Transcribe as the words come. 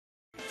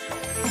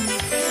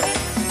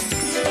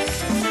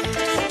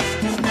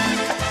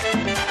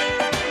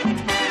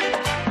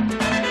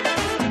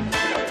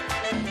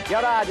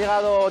Ha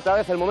llegado otra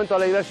vez el momento de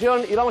la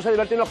diversión y vamos a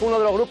divertirnos con uno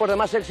de los grupos de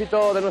más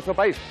éxito de nuestro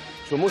país.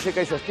 Su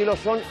música y su estilo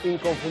son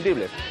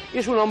inconfundibles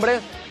y su nombre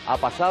ha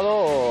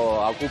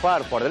pasado a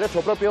ocupar por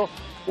derecho propio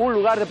un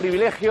lugar de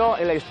privilegio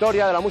en la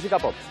historia de la música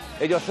pop.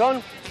 Ellos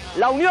son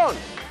La Unión.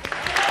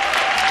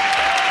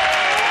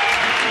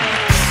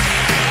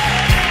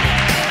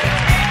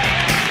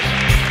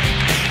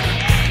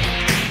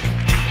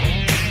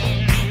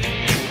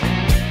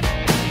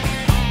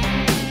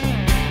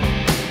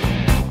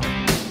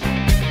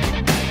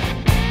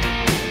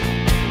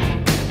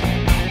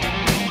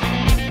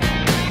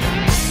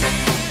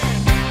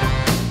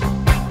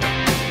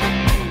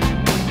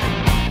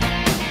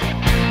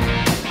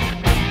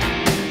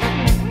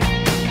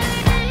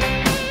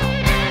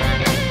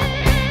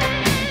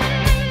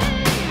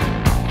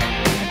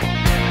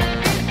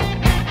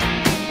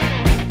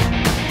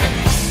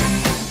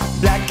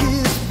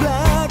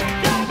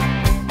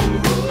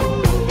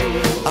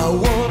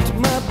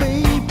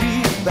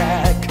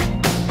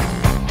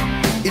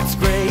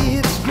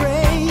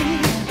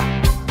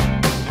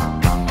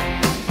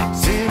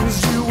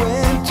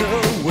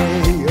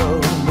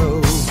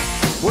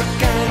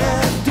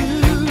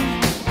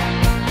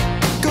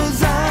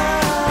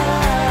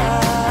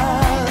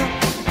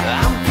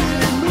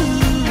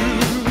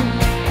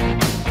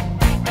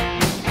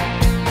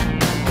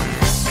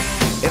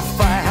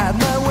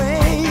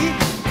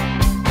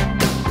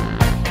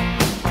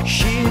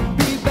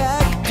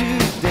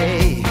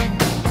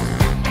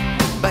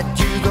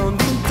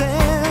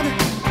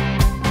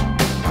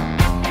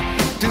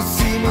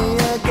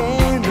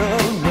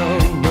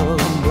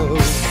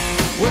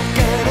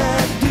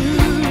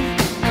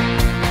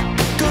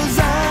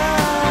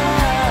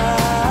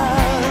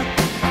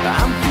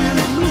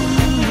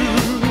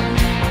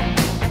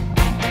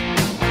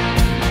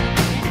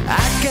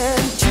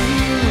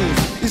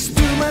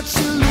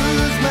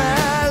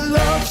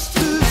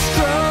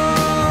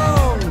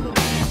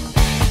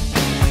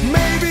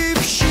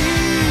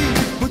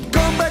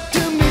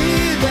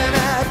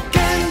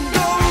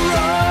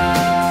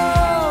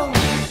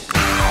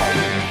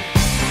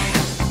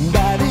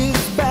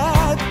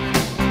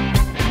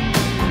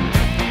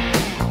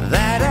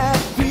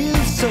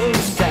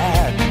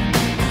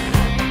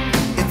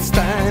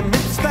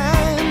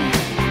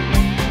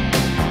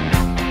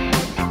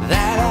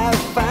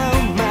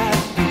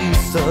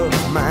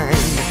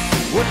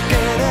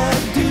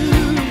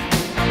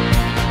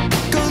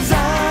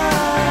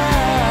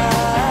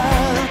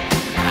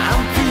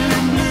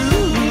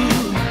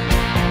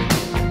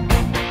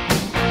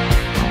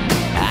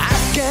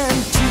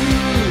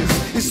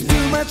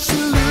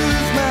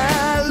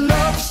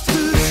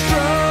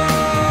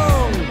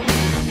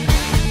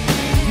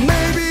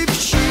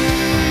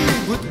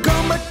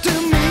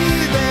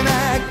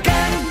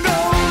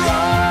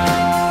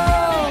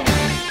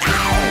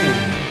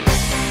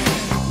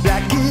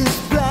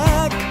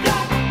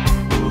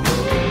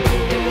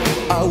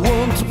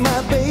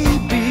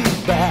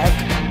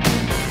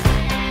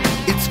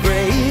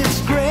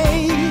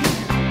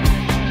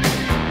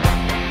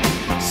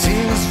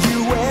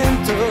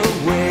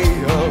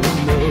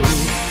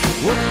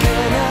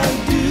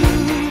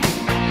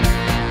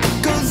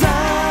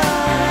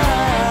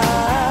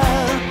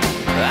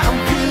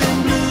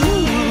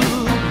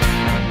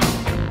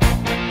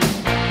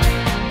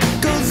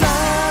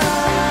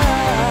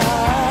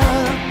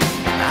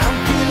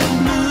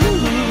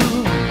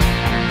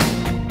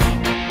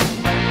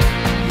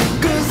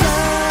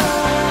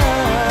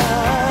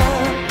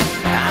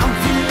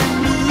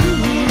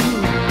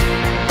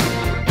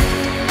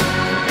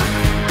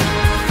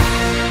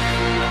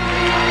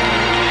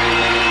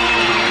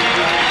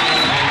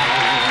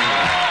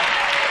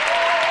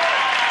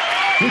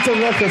 Muchas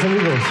gracias,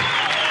 amigos.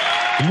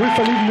 Muy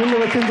feliz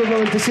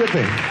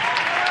 1997.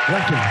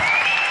 Gracias.